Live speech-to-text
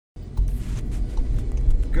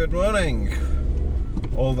Good morning.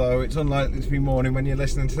 Although it's unlikely to be morning when you're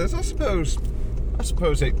listening to this. I suppose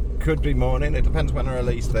it could be morning. It depends when I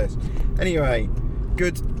release this. Anyway,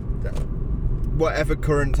 good whatever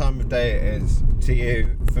current time of day it is to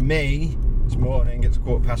you. For me, it's morning. It's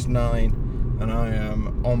 9:15, and I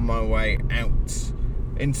am on my way out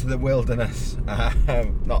into the wilderness.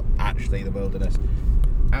 Not actually the wilderness.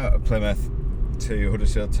 Out of Plymouth to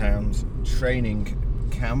Huddersfield Town's training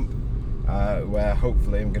camp, where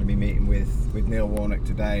hopefully I'm going to be meeting with Neil Warnock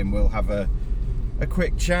today, and we'll have a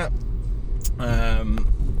quick chat. Got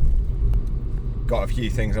a few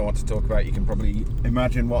things I want to talk about. You can probably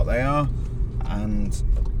imagine what they are, and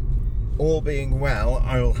all being well,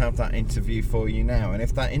 I will have that interview for you now. And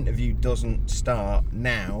if that interview doesn't start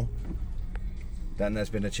now, then there's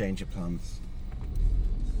been a change of plans.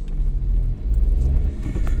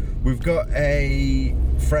 We've got a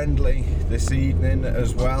friendly this evening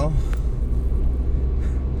as well.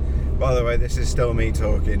 By the way, this is still me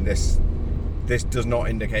talking. This does not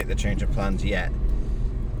indicate the change of plans yet.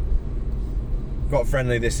 Got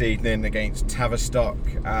friendly this evening against Tavistock.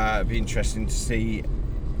 It'd be interesting to see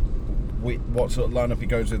what sort of lineup he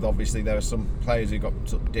goes with. Obviously, there are some players who got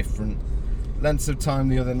sort of different lengths of time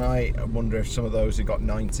the other night. I wonder if some of those who got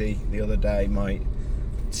 90 the other day might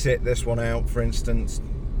sit this one out. For instance,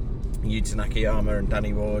 Yuta Nakayama and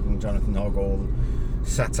Danny Ward and Jonathan Hogg all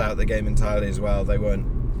sat out the game entirely as well. They weren't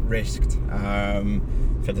risked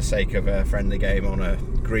for the sake of a friendly game on a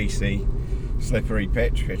greasy, slippery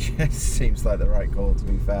pitch, which seems like the right call, to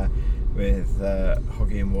be fair, with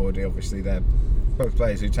Hoggy and Wardy. Obviously, they're both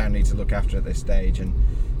players who Town need to look after at this stage, and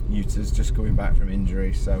Yuta's just coming back from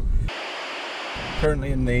injury. So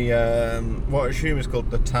currently in the what I assume is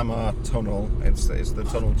called the Tamar Tunnel. It's the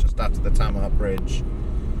tunnel just after the Tamar Bridge.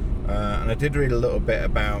 And I did read a little bit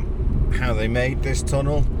about how they made this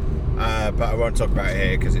tunnel, but I won't talk about it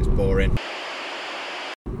here because it's boring.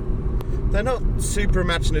 They're not super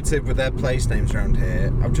imaginative with their place names around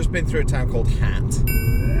here. I've just been through a town called Hatt.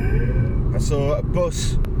 I saw a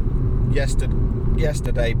bus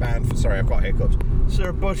yesterday bound for... Sorry, I've got hiccups. Saw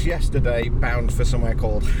a bus yesterday bound for somewhere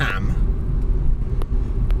called Ham.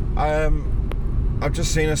 I've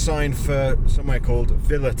just seen a sign for somewhere called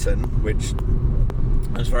Villerton, which,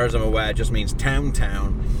 as far as I'm aware, just means town.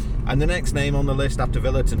 And the next name on the list after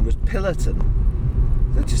Villerton was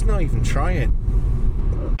Pillerton. They're just not even trying.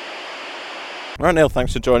 Right, Neil,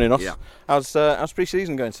 thanks for joining us. Yeah. How's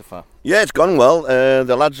pre-season going so far? Yeah, it's gone well.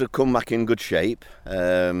 The lads have come back in good shape.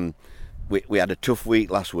 We had a tough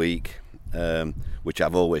week last week, which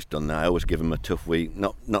I've always done now. I always give them a tough week,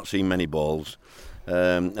 not seeing many balls.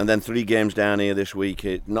 And then 3 games down here this week.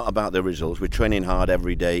 Not about the results. We're training hard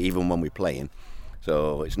every day, even when we're playing.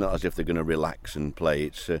 So it's not as if they're going to relax and play.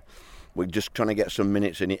 It's we're just trying to get some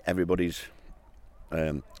minutes in everybody's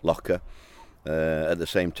locker. At the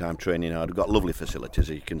same time, training hard. We've got lovely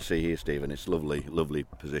facilities, as you can see here, Stephen. It's lovely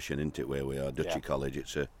position, isn't it, where we are, Dutchy College.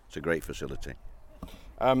 It's a great facility.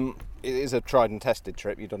 It is a tried and tested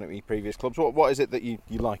trip. You've done it with your previous clubs. What is it that you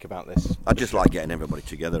like about this? I just like getting everybody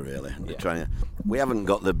together, really. Yeah. We haven't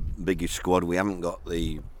got the biggest squad. We haven't got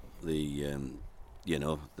the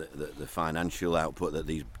financial output that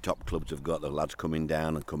these top clubs have got. The lads coming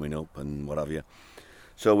down and coming up and what have you.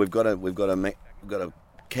 So we've got to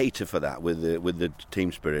cater for that with the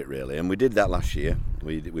team spirit, really. And we did that last year.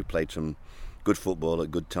 We played some good football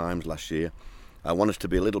at good times last year. I want us to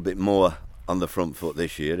be a little bit more on the front foot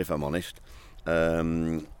this year, if I'm honest.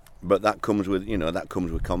 But that comes with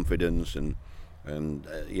confidence and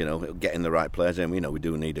getting the right players in. We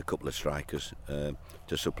do need a couple of strikers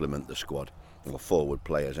to supplement the squad, or forward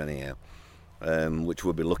players anyhow, which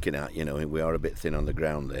we'll be looking at. We are a bit thin on the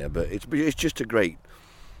ground there, but it's just a great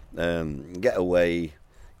getaway.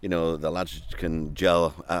 The lads can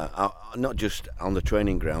gel, not just on the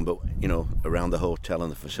training ground, but around the hotel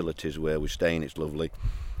and the facilities where we're staying. It's lovely.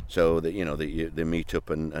 So that they meet up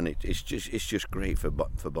and it's just great for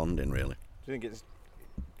bonding, really. Do you think it's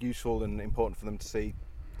useful and important for them to see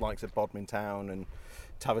likes of Bodmin Town and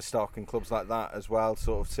Tavistock and clubs like that as well,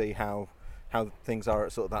 sort of see how things are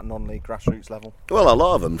at sort of that non-league grassroots level? Well, a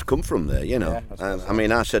lot of them come from there, Yeah,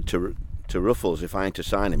 I said to Ruffles, if I had to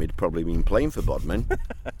sign him, he'd probably been playing for Bodmin.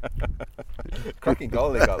 Cracking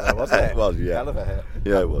goal he got there, wasn't it? It was, yeah. Hell of a hit.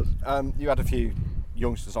 Yeah, it was. You had a few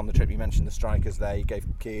youngsters on the trip. You mentioned the strikers there. You gave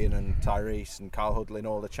Keane and Tyrese and Carl Hudlin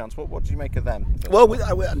all the chance. What did you make of them? Well,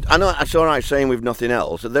 I know it's all right saying we've nothing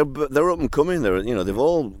else. They're up and coming. They've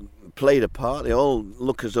all played a part. They all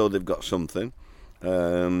look as though they've got something.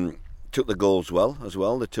 Took the goals well as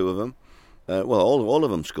well. The two of them. All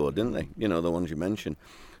of them scored, didn't they? The ones you mentioned.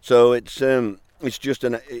 So it's it's just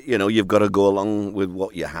you've got to go along with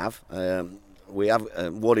what you have. We have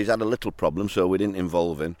Wardy's had a little problem, so we didn't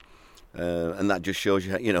involve him, and that just shows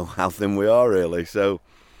you how thin we are really. So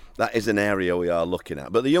that is an area we are looking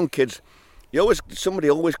at. But the young kids, somebody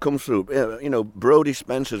always comes through. Brodie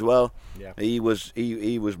Spence as well. Yeah. He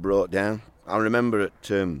was brought down. I remember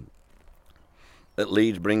at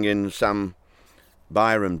Leeds bringing Sam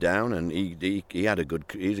Byram down, and he's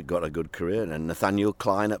got a good career. And Nathaniel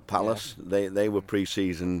Klein at Palace, they were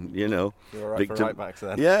pre-season, You were right Victor, for right backs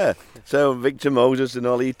then. Yeah, so Victor Moses and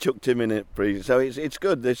all, he chucked him in it pre. So it's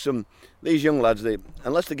good. There's these young lads.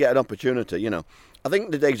 Unless they get an opportunity, I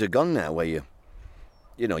think the days are gone now where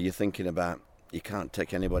you're thinking about you can't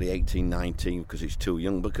take anybody 18, 19 because it's too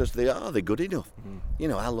young, because they're good enough.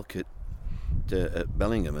 I look at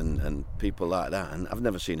Bellingham and people like that, and I've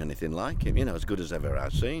never seen anything like him. As good as ever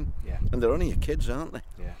I've seen. Yeah. And they're only your kids, aren't they?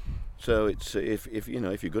 Yeah. So it's if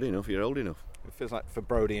you're good enough, you're old enough. It feels like for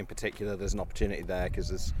Brodie in particular, there's an opportunity there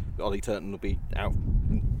because Ollie Turton will be out,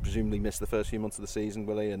 and presumably miss the first few months of the season,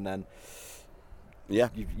 will he? And then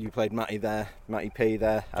you played Matty P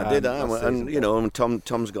there. I did, and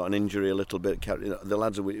Tom's got an injury a little bit. The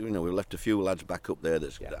lads, we left a few lads back up there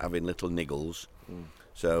that's having little niggles.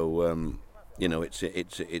 So.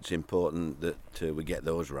 It's important that we get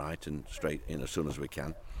those right and straight as soon as we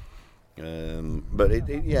can. But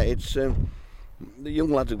it's the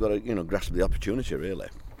young lads have got to grasp the opportunity really.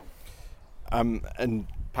 And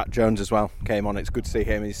Pat Jones as well came on. It's good to see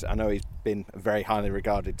him. I know he's been a very highly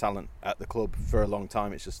regarded talent at the club for a long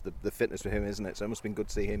time. It's just the fitness for him, isn't it? So it must have been good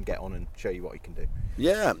to see him get on and show you what he can do.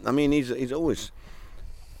 Yeah, I mean he's always.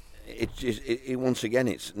 Once again,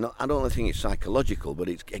 it's not. I don't think it's psychological, but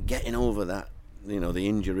it's getting over that. The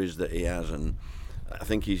injuries that he has, and I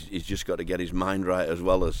think he's just got to get his mind right as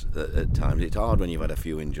well as at times. It's hard when you've had a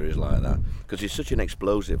few injuries like that because he's such an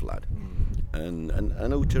explosive lad, and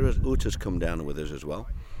Uta's come down with us as well,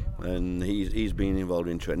 and he's been involved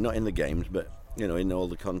in training, not in the games, but in all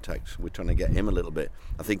the contacts. We're trying to get him a little bit.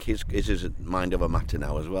 I think his is a mind over matter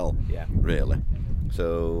now as well. Yeah, really.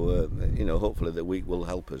 So hopefully the week will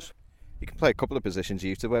help us. He can play a couple of positions.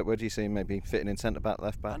 Where do you see him maybe fitting in centre back,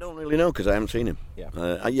 left back? I don't really know because I haven't seen him.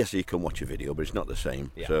 Yeah. Yes, you can watch a video, but it's not the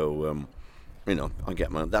same. Yeah. So I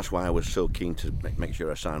get that's why I was so keen to make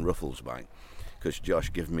sure I sign Ruffles back, because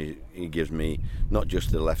Josh gives me not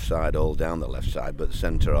just the left side, all down the left side, but the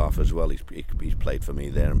centre half as well. He's played for me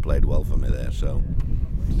there and played well for me there. So.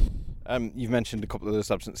 You've mentioned a couple of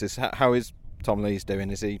those absences. How is Tom Lee's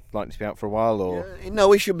doing? Is he likely to be out for a while, or?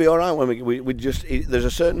 No, he should be all right. When we just there's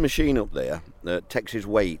a certain machine up there that takes his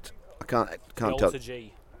weight. I can't tell.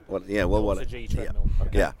 G. What? Yeah, well, what? G treadmill. Yeah,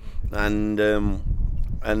 okay. Yeah.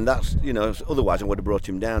 And that's otherwise I would have brought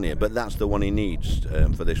him down here. But that's the one he needs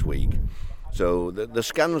for this week. So the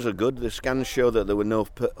scans are good. The scans show that there were no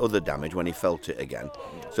other damage when he felt it again.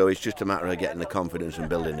 So it's just a matter of getting the confidence and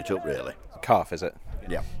building it up, really. Calf, is it?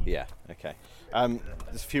 Yeah. Yeah. Okay.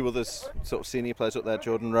 There's a few others sort of senior players up there.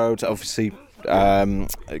 Jordan Rhodes, obviously. Conor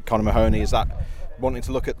Mahoney. Is that wanting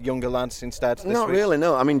to look at younger lads instead? Not really.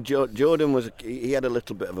 No. I mean, Jordan he had a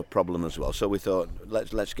little bit of a problem as well. So we thought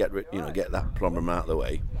let's get that problem out of the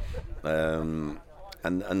way.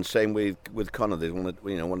 And same with Conor. There's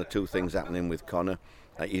one or two things happening with Conor.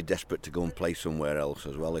 He's desperate to go and play somewhere else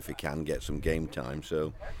as well if he can get some game time.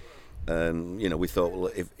 So. We thought, well,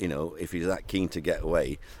 if he's that keen to get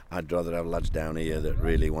away, I'd rather have lads down here that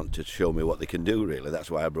really want to show me what they can do. Really, that's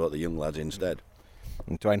why I brought the young lads instead.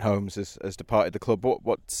 And Dwayne Holmes has departed the club.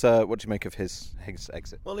 What do you make of his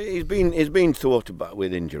exit? Well, he's been thought about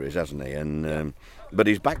with injuries, hasn't he? And but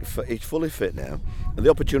he's back. He's fully fit now. And the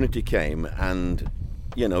opportunity came, and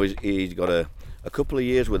he's got a couple of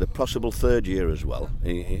years with a possible third year as well.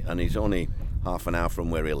 And he's only half an hour from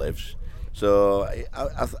where he lives. So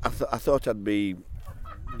I thought I'd be,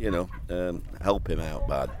 help him out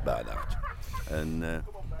by that, and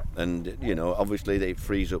obviously it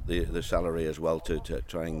frees up the salary as well to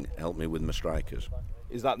try and help me with my strikers.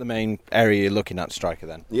 Is that the main area you're looking at, striker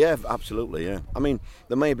then? Yeah, absolutely. Yeah, I mean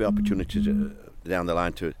there may be opportunities down the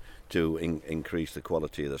line to increase the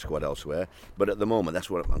quality of the squad elsewhere, but at the moment that's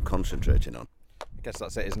what I'm concentrating on. I guess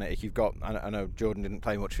that's it, isn't it? If you've got, I know Jordan didn't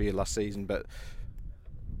play much for you last season, but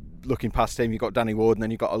looking past him, you've got Danny Ward, and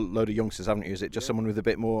then you've got a load of youngsters, haven't you? Is it just someone with a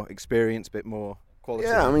bit more experience, a bit more quality?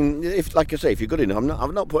 Yeah, I mean, like I say, if you're good enough,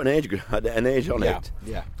 I've not put an age on it.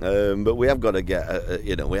 Yeah. But we have got to get,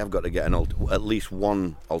 at least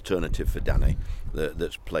one alternative for Danny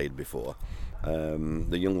that's played before.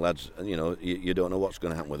 The young lads, you don't know what's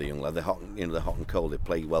going to happen with the young lad. They're hot and cold. They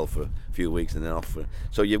play well for a few weeks and then off.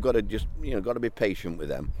 So you've got to just, got to be patient with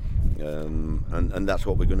them, and that's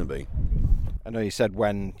what we're going to be. I know you said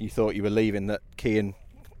when you thought you were leaving that Cian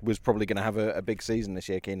was probably going to have a big season this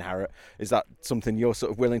year, Cian Harrott. Is that something you're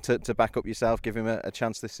sort of willing to back up yourself, give him a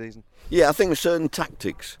chance this season? Yeah, I think with certain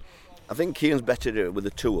tactics, I think Cian's better with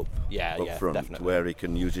a 2-up up front, definitely. where he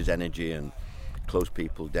can use his energy and close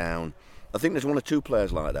people down. I think there's 1 or 2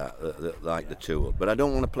 players like that like the 2-up, but I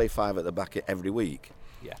don't want to play 5 at the back every week.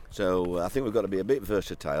 Yeah. So I think we've got to be a bit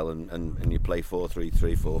versatile, and you play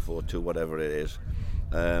 4-3-3, 4-4-2, whatever it is.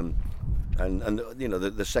 And you know,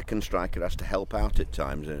 the second striker has to help out at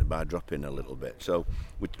times by dropping a little bit. So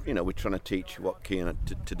we're trying to teach what Cian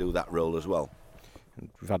to do that role as well.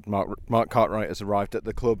 We've had Mark Cartwright has arrived at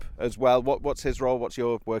the club as well. What's his role? What's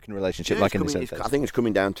your working relationship like in this instance? I think it's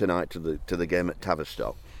coming down tonight to the game at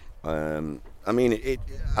Tavistock. I mean,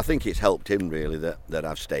 I think it's helped him really that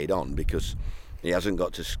I've stayed on, because he hasn't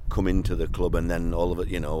got to come into the club and then all of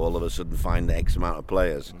a sudden find the X amount of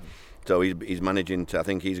players. So he's managing to. I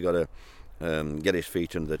think he's got to get his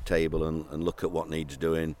feet under the table and look at what needs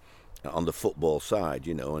doing on the football side,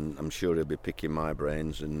 and I'm sure he'll be picking my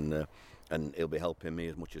brains and he'll be helping me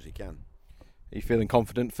as much as he can. Are you feeling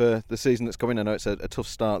confident for the season that's coming? I know it's a tough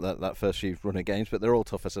start, that first few run of games, but they're all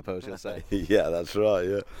tough, I suppose you'll say. Yeah, that's right,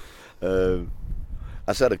 yeah.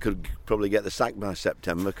 I said I could probably get the sack by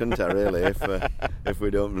September, couldn't I, really, if we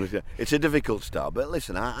don't... It's a difficult start, but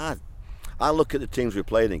listen, I look at the teams we're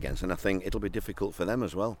playing against and I think it'll be difficult for them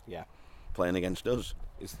as well, playing against us.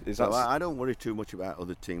 So I don't worry too much about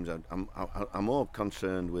other teams. I'm more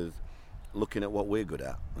concerned with looking at what we're good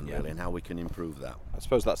at and how we can improve that. I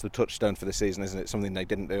suppose that's the touchstone for the season, isn't it? Something they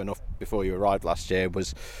didn't do enough before you arrived last year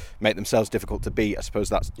was make themselves difficult to beat. I suppose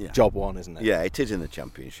that's job one, isn't it? Yeah, it is in the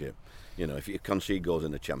Championship. If you concede goals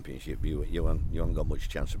in the Championship, you haven't got much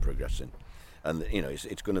chance of progressing. And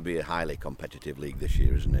it's going to be a highly competitive league this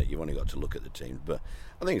year, isn't it? You've only got to look at the teams, but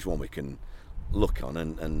I think it's one we can look on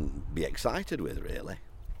and be excited with, really.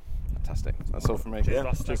 Fantastic. That's all from me. Yeah.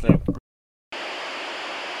 Cheers, Neil.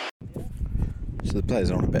 So the players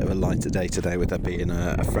are on a bit of a lighter day today, with there being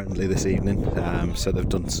a friendly this evening. So they've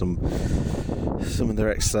done some of their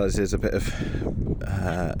exercises, a bit of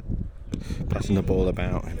passing the ball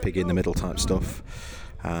about, piggy in the middle type stuff,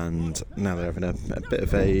 and now they're having a bit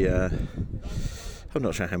of a I'm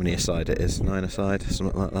not sure how many aside it is, 9 aside,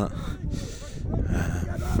 something like that.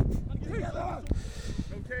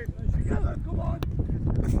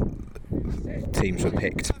 Teams were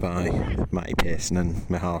picked by Matty Pearson and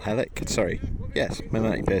Michal Hellick.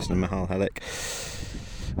 Matty Pearson and Michal Hellick.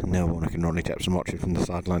 And Neil Warnock and Ronnie Jepson watching from the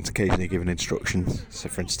sidelines, occasionally giving instructions. So,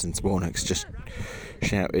 for instance, Warnock's just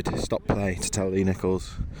shouted "stop play" to tell Lee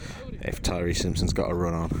Nichols if Tyree Simpson's got a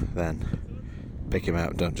run on, then pick him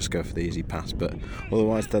out. Don't just go for the easy pass. But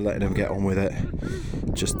otherwise, they're letting him get on with it.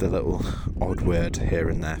 Just a little odd word here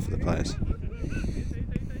and there for the players.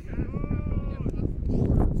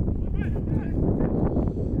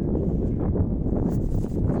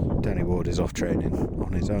 Danny Ward is off training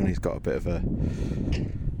on his own. He's got a bit of a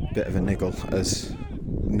niggle, as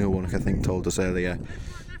Neil Warnock I think told us earlier.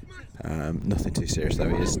 Nothing too serious though.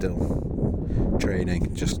 He is still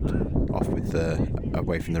training, just off with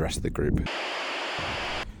away from the rest of the group.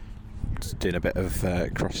 Just doing a bit of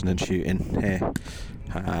crossing and shooting here.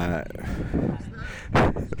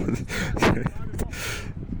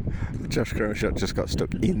 Josh Crowshot just got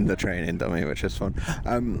stuck in the training dummy, which is fun.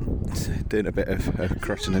 Doing a bit of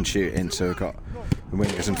crossing and shooting, so we've got the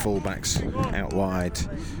wingers and fullbacks out wide.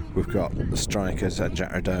 We've got the strikers at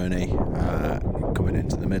Jack Radoni coming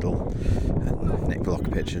into the middle, and Nick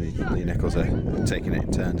Blockpitch and Lee Nichols are taking it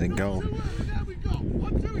in turns in goal.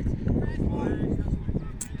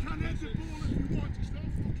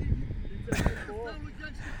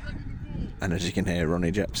 And as you can hear,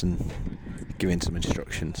 Ronnie Jepson giving some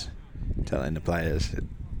instructions, telling the players,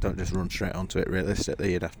 don't just run straight onto it.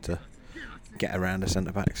 Realistically, you'd have to get around a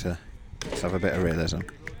centre-back, so let's have a bit of realism.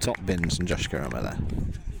 Top bins and Josh Karama there.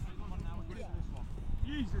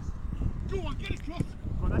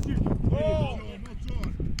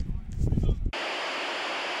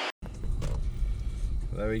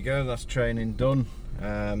 There we go, that's training done.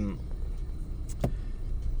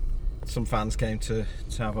 Some fans came to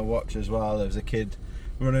have a watch as well. There was a kid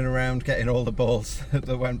running around getting all the balls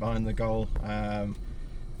that went behind the goal.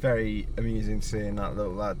 Very amusing seeing that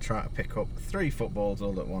little lad try to pick up 3 footballs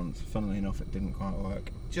all at once. Funnily enough, it didn't quite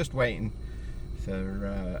work. Just waiting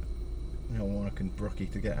for Warnock and Brookie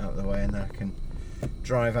to get out of the way, and then I can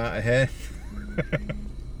drive out of here. Here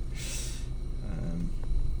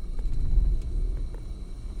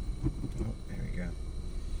we go.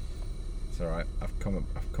 It's alright. I've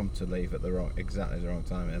come to leave at exactly the wrong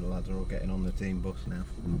time, and the lads are all getting on the team bus now.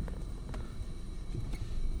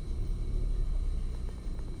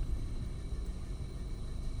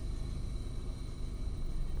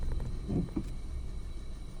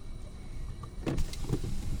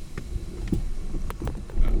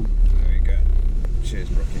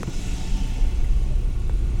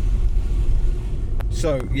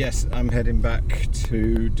 So yes, I'm heading back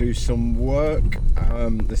to do some work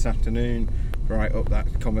this afternoon, write up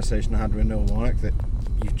that conversation I had with Neil Warnock that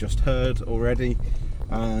you've just heard already,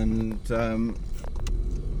 and then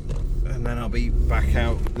I'll be back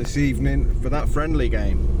out this evening for that friendly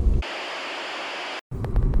game.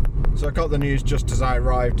 So I got the news just as I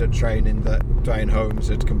arrived at training that Dwayne Holmes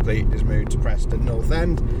had completed his move to Preston North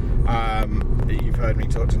End. You've heard me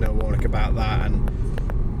talk to Neil Warnock about that, and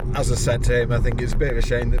as I said to him, I think it's a bit of a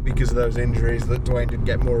shame that because of those injuries that Dwayne didn't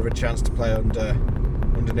get more of a chance to play under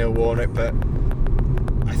Neil Warnock. But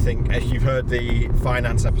I think if you've heard the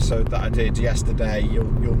finance episode that I did yesterday,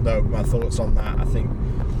 you'll know my thoughts on that. I think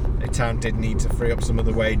the town did need to free up some of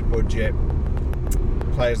the wage budget.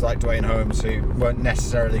 Players like Dwayne Holmes, who weren't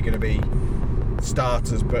necessarily going to be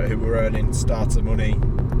starters but who were earning starter money,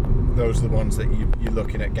 those are the ones that you're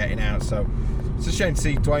looking at getting out. So it's a shame to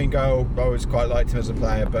see Dwayne go. I always quite liked him as a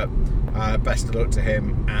player, but best of luck to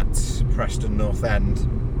him at Preston North End.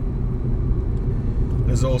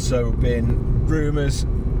 There's also been rumours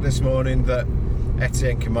this morning that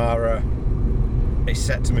Etienne Kamara is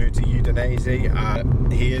set to move to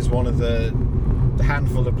Udinese. He is one of the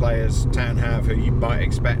handful of players Town have who you might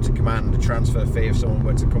expect to command a transfer fee if someone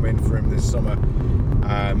were to come in for him this summer.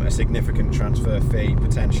 A significant transfer fee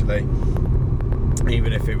potentially,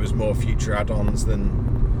 even if it was more future add-ons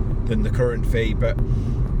than the current fee, but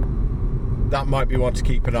that might be one to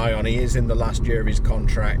keep an eye on. He is in the last year of his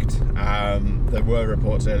contract. There were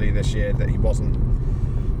reports earlier this year that he wasn't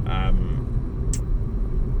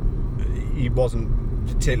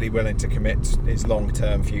particularly willing to commit his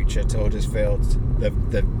long-term future to Huddersfield.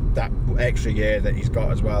 That extra year that he's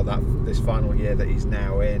got as well, this final year that he's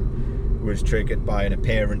now in, was triggered by an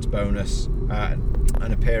appearance bonus,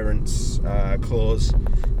 an appearance clause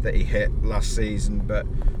that he hit last season. But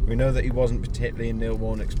we know that he wasn't particularly in Neil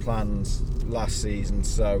Warnock's plans last season,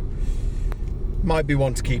 so might be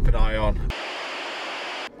one to keep an eye on.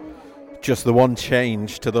 Just the one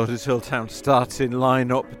change to the Huddersfield Town starting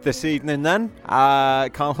line-up this evening then.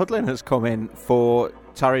 Carl Hudlin has come in for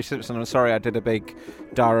Tyree Simpson. I'm sorry I did a big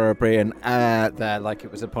Dara O'Brien there like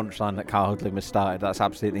it was a punchline that Carl Hudlin was started. That's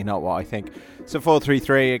absolutely not what I think. So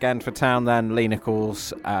 4-3-3 again for Town then. Lee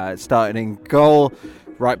Nichols starting in goal.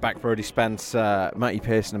 Right back Brodie Spence, Matty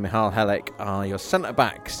Pearson and Michal Helik are your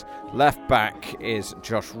centre-backs. Left back is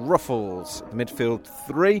Josh Ruffles. Midfield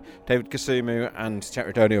three, David Kasumu and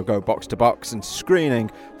Chetrodoni will go box to box, and screening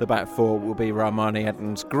the back four will be Rahmani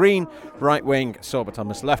Edmonds Green. Right wing, Sorba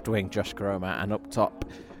Thomas. Left wing, Josh Karoma. And up top,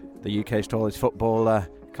 the UK's tallest footballer,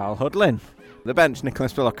 Carl Hudlin. The bench,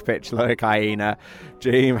 Nicholas Vilokovic, Loic Aina,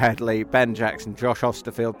 Jaheim Headley, Ben Jackson, Josh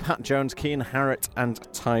Osterfield, Pat Jones, Keane Harrett and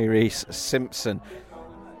Tyrese Simpson.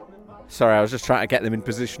 Sorry, I was just trying to get them in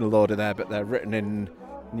positional order there, but they're written in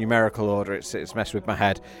numerical order. It's messed with my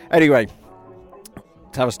head. Anyway,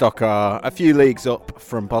 Tavistock are a few leagues up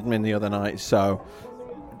from Bodmin the other night, so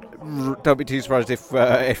don't be too surprised if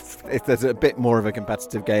there's a bit more of a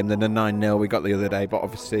competitive game than the 9-0 we got the other day. But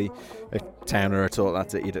obviously, if Town are at all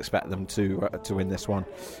at it, you'd expect them to win this one.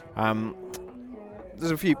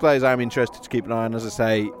 There's a few players I'm interested to keep an eye on. As I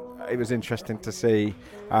say, it was interesting to see.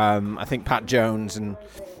 I think Pat Jones and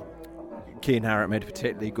Keane Harrett made a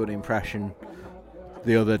particularly good impression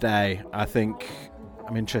the other day. I think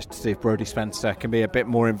I'm interested to see if Brodie Spencer can be a bit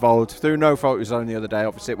more involved through no fault of his own the other day.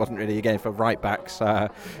 Obviously it wasn't really a game for right backs in a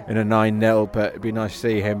 9-0, but it'd be nice to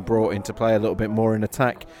see him brought into play a little bit more in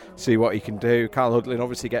attack, see what he can do. Carl Hudlin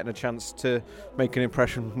obviously getting a chance to make an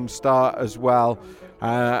impression from the start as well,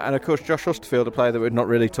 and of course Josh Osterfield, a player that we've not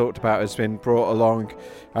really talked about, has been brought along,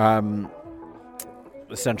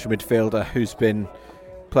 the central midfielder who's been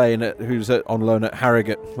who's on loan at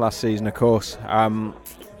Harrogate last season, of course.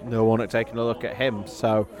 No one taking a look at him.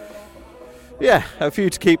 So, yeah, a few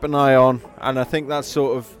to keep an eye on, and I think that's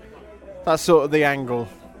sort of the angle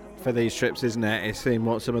for these trips, isn't it? It's seeing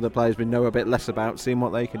what some of the players we know a bit less about, seeing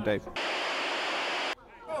what they can do.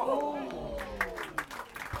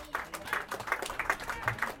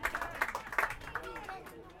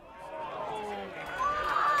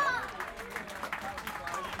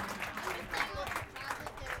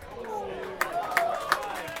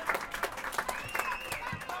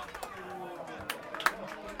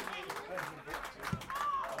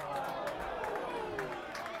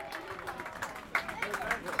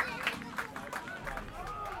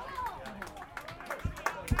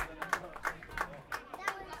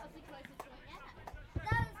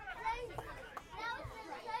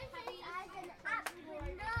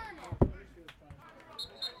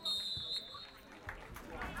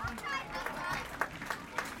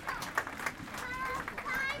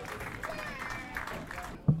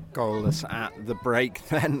 goalless at the break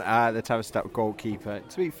then. The Tavistock goalkeeper,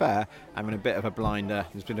 to be fair, having a bit of a blinder.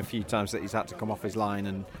 There's been a few times that he's had to come off his line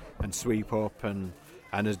and sweep up and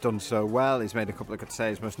has done so well. He's made a couple of good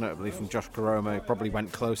saves, most notably from Josh Caroma, who probably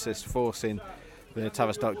went closest, forcing the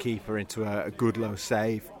Tavistock keeper into a good low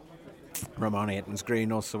save. Romani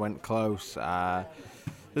Ettons-Green also went close.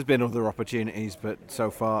 There's been other opportunities, but so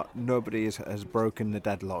far nobody has broken the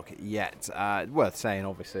deadlock yet. Worth saying,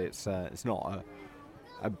 obviously, it's not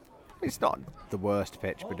it's not the worst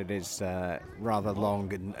pitch, but it is rather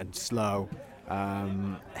long and slow.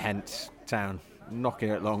 Hence, Town knocking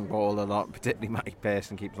at long ball a lot, particularly Matty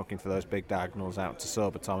Pearson keeps looking for those big diagonals out to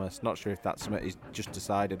Sober Thomas. Not sure if that's something he's just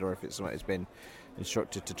decided or if it's something he's been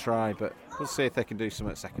instructed to try, but we'll see if they can do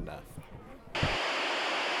something second half.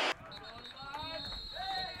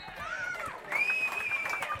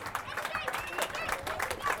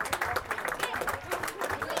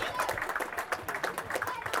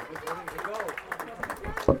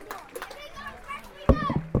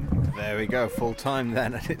 There we go, full time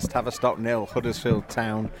then, and it's Tavistock 0, Huddersfield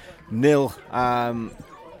Town 0.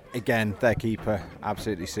 Again, their keeper,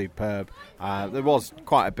 absolutely superb. There was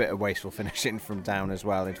quite a bit of wasteful finishing from Down as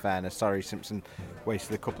well, in fairness. Sorry, Simpson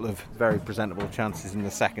wasted a couple of very presentable chances in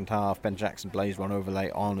the second half. Ben Jackson blazed one over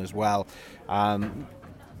late on as well.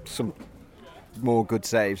 Some more good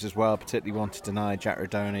saves as well, particularly one to deny Jack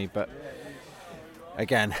Rodoni, but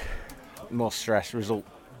again, more stress, result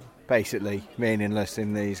basically meaningless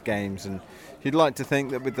in these games, and you'd like to think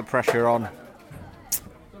that with the pressure on,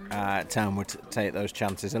 Town would take those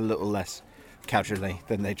chances a little less casually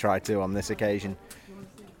than they tried to on this occasion.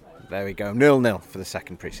 There we go, 0-0 for the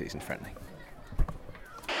second pre-season friendly.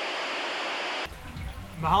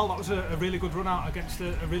 Mahal, that was a really good run out against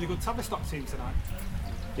a really good Tavistock team tonight.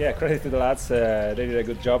 Yeah, credit to the lads, they did a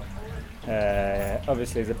good job.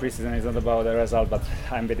 Obviously the pre-season is not about the result, but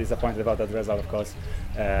I'm a bit disappointed about that result, of course.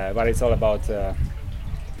 But it's all about to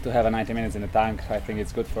have a 90 minutes in the tank. I think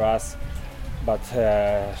it's good for us, but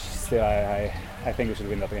still I think we should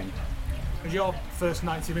win that game. As your first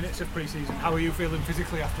 90 minutes of pre-season, how are you feeling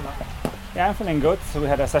physically after that? Yeah, I'm feeling good. We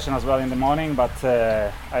had a session as well in the morning, but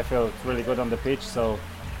I feel really good on the pitch, so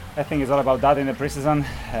I think it's all about that in the pre-season.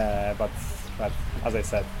 But as I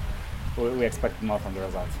said, we expect more from the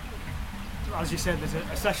results. As you said, there's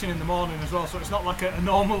a session in the morning as well, so it's not like a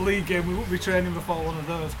normal league game. We won't be training before one of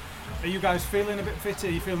those. Are you guys feeling a bit fitter?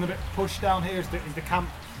 Are you feeling a bit pushed down here? Is the camp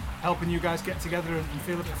helping you guys get together and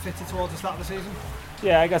feel a bit fitter towards the start of the season?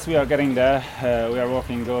 Yeah, I guess we are getting there. We are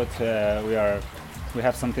working good. We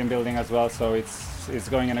have some team building as well, so it's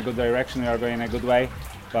going in a good direction. We are going in a good way,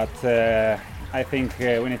 but I think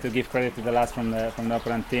we need to give credit to the lads from the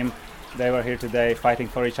opponent team. They were here today fighting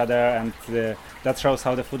for each other, and that shows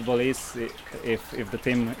how the football is. If the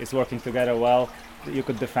team is working together well, you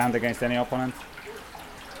could defend against any opponent.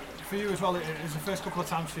 For you as well, it was the first couple of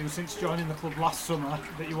times for you since joining the club last summer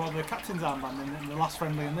that you wore the captain's armband in the last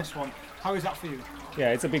friendly and this one. How is that for you?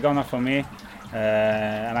 Yeah, it's a big honour for me,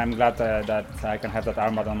 and I'm glad that I can have that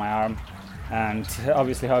armband on my arm. And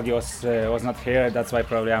obviously Hoggy was not here, that's why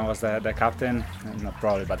probably I was the captain. Not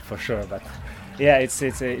probably, but for sure. But yeah, it's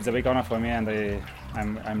a big honour for me, and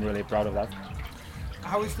I'm really proud of that.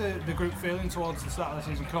 How is the group feeling towards the start of the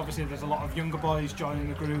season? Because obviously there's a lot of younger boys joining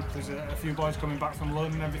the group, there's a few boys coming back from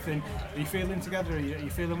loan and everything. Are you feeling together? Are you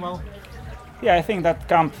feeling well? Yeah, I think that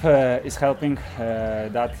camp is helping.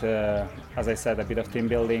 As I said, a bit of team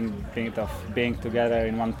building, a bit of being together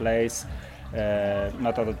in one place,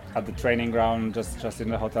 not at the training ground, just in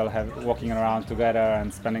the hotel, walking around together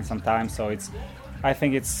and spending some time. So I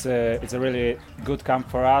think it's a really good camp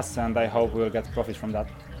for us, and I hope we'll get profit from that.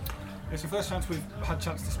 It's the first chance we've had a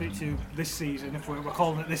chance to speak to you this season, if we're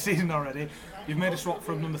calling it this season already. You've made a swap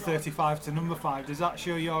from number 35 to number 5. Does that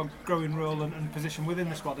show your growing role and position within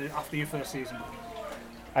the squad after your first season?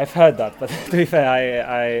 I've heard that, but to be fair,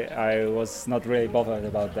 I was not really bothered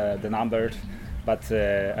about the numbers. But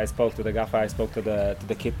I spoke to the gaffer, I spoke to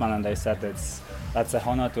the kitman, and they said that's an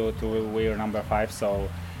honour to wear number 5. So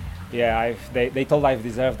yeah, they told I've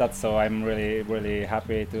deserved that. So I'm really, really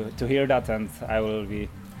happy to hear that, and I will be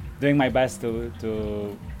doing my best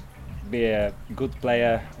to be a good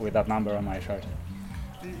player with that number on my shirt.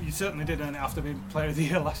 You certainly did earn it after being Player of the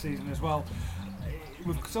Year last season as well.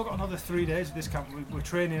 We've still got another 3 days of this camp. We're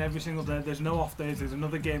training every single day. There's no off days. There's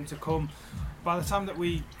another game to come. By the time that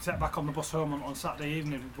we set back on the bus home on Saturday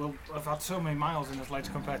evening, we'll have had so many miles in us legs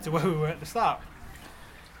compared to where we were at the start.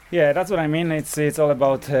 Yeah, that's what I mean. It's all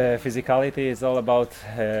about physicality. It's all about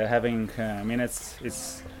having minutes.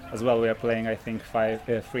 It's as well. We are playing, I think,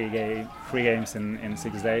 three games in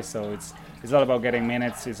 6 days. So it's all about getting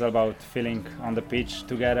minutes. It's all about feeling on the pitch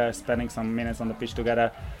together, spending some minutes on the pitch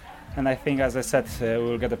together. And I think, as I said, we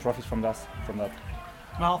will get a profit from that.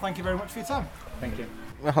 Mal, thank you very much for your time. Thank you.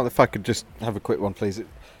 Well, if I could just have a quick one, please.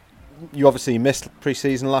 You obviously missed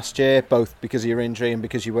pre-season last year, both because of your injury and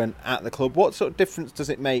because you weren't at the club. What sort of difference does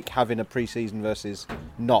it make having a pre-season versus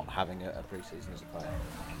not having a pre-season as a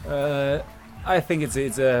player? I think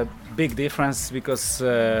it's a big difference because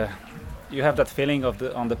you have that feeling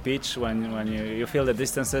on the pitch when you feel the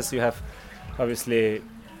distances. You have obviously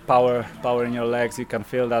power in your legs. You can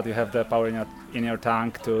feel that you have the power in your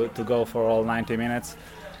tank to go for all 90 minutes.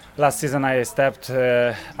 Last season I stepped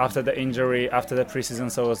after the injury, after the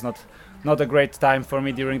preseason, so it was not a great time for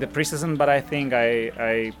me during the preseason. But I think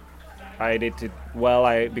I did it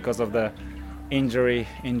well. Because of the injury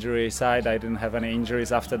side, I didn't have any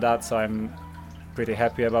injuries after that, so I'm pretty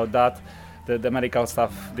happy about that. The medical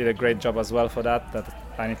staff did a great job as well for that. That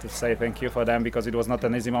I need to say thank you for them, because it was not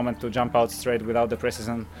an easy moment to jump out straight without the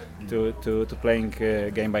preseason to playing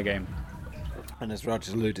game by game. And as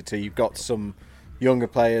Roger's alluded to, you've got some younger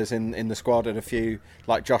players in the squad, and a few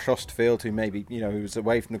like Josh Osterfield, who maybe who was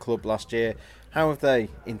away from the club last year. How have they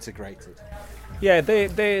integrated? Yeah, they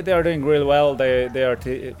are doing really well. They are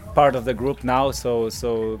part of the group now, so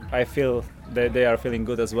I feel they are feeling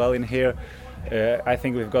good as well in here. I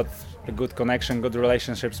think we've got a good connection, good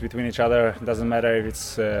relationships between each other. Doesn't matter if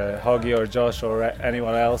it's Hoggy or Josh or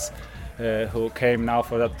anyone else who came now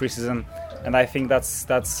for that preseason, and I think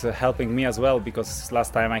that's helping me as well, because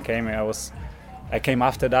last time I came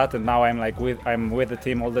after that, and now I'm with the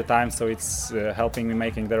team all the time, so it's helping me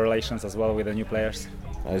making the relations as well with the new players.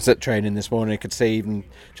 I was at training this morning. I could see even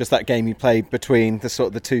just that game you played between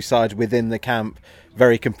the two sides within the camp,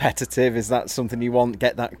 very competitive. Is that something you want?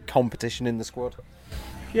 Get that competition in the squad?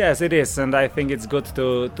 Yes, it is, and I think it's good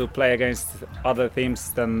to play against other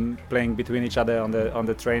teams than playing between each other on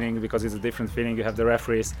the training, because it's a different feeling. You have the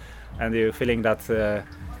referees, and you're feeling that.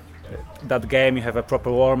 That game, you have a proper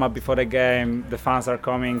warm-up before the game, the fans are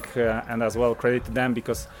coming, and as well credit to them,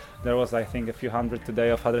 because there was, I think, a few hundred today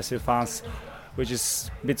of Huddersfield fans, which is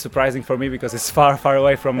a bit surprising for me because it's far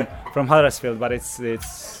away from Huddersfield, but it's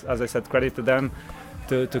as I said, credit to them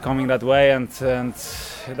to coming that way, and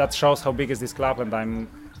that shows how big is this club, and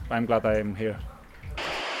I'm glad I am here.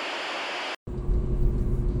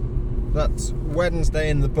 That's Wednesday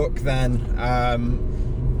in the book then.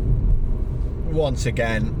 Once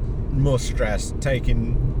again, must stress,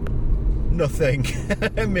 taking nothing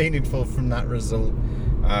meaningful from that result,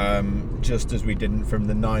 just as we didn't from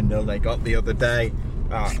the 9-0 they got the other day.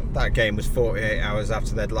 That game was 48 hours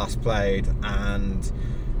after they'd last played, and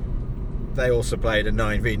they also played a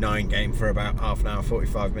 9v9 game for about half an hour,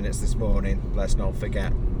 45 minutes this morning, let's not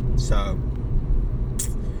forget. So,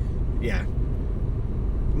 yeah.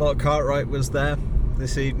 Mark Cartwright was there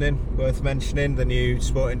this evening, worth mentioning. The new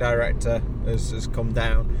sporting director has come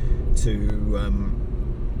down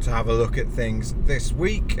to have a look at things this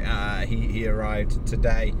week. He arrived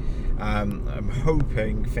today. I'm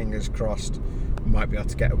hoping, fingers crossed, we might be able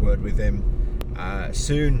to get a word with him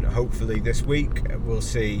soon, hopefully this week. We'll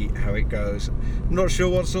see how it goes. I'm not sure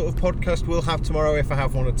what sort of podcast we'll have tomorrow, if I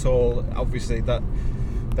have one at all. Obviously that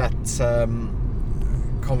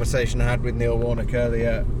conversation I had with Neil Warnock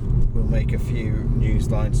earlier, we'll make a few news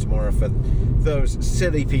lines tomorrow for those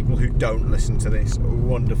silly people who don't listen to this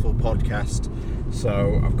wonderful podcast.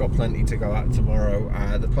 So I've got plenty to go at tomorrow.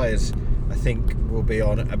 The players, I think, will be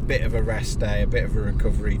on a bit of a rest day, a bit of a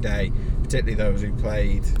recovery day, particularly those who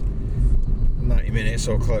played 90 minutes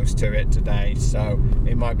or close to it today. So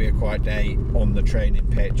it might be a quiet day on the training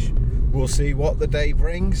pitch. We'll see what the day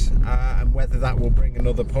brings, and whether that will bring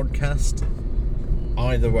another podcast.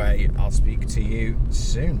 Either way, I'll speak to you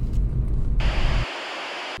soon.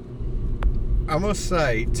 I must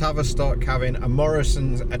say, Tavistock having a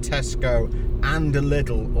Morrison's, a Tesco and a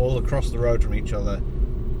Lidl all across the road from each other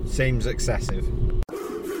seems excessive.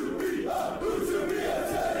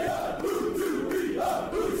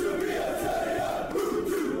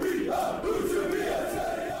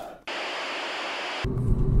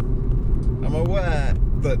 I'm aware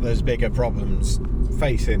that there's bigger problems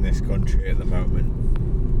facing this country at the moment,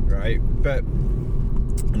 right? But,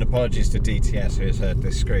 and apologies to DTS who has heard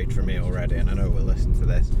this screed from me already, and I know we'll listen to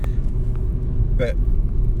this, but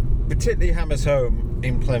particularly Hammersholm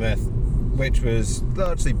in Plymouth, which was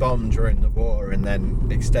largely bombed during the war and then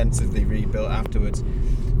extensively rebuilt afterwards.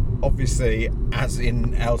 Obviously, as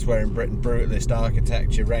in elsewhere in Britain, brutalist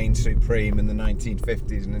architecture reigned supreme in the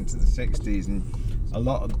 1950s and into the 60s, and a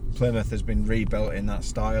lot of Plymouth has been rebuilt in that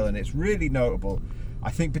style, and it's really notable I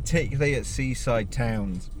think particularly at seaside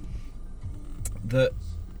towns that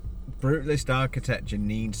brutalist architecture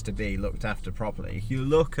needs to be looked after properly. If you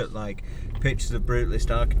look at like pictures of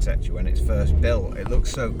brutalist architecture when it's first built, it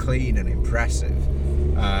looks so clean and impressive,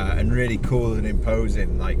 and really cool and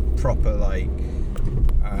imposing, like proper like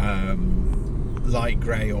light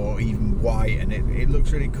grey or even white, and it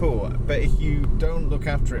looks really cool. But if you don't look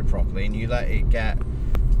after it properly and you let it get,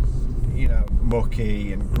 you know,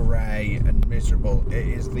 mucky and grey and miserable, it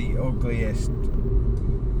is the ugliest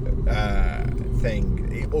thing,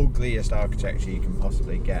 the ugliest architecture you can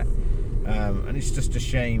possibly get. And it's just a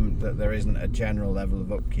shame that there isn't a general level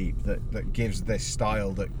of upkeep that gives this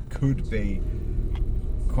style that could be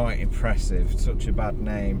quite impressive such a bad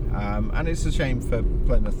name. And it's a shame for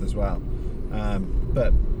Plymouth as well.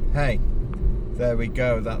 But hey, there we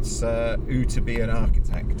go. That's who to be an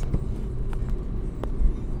architect.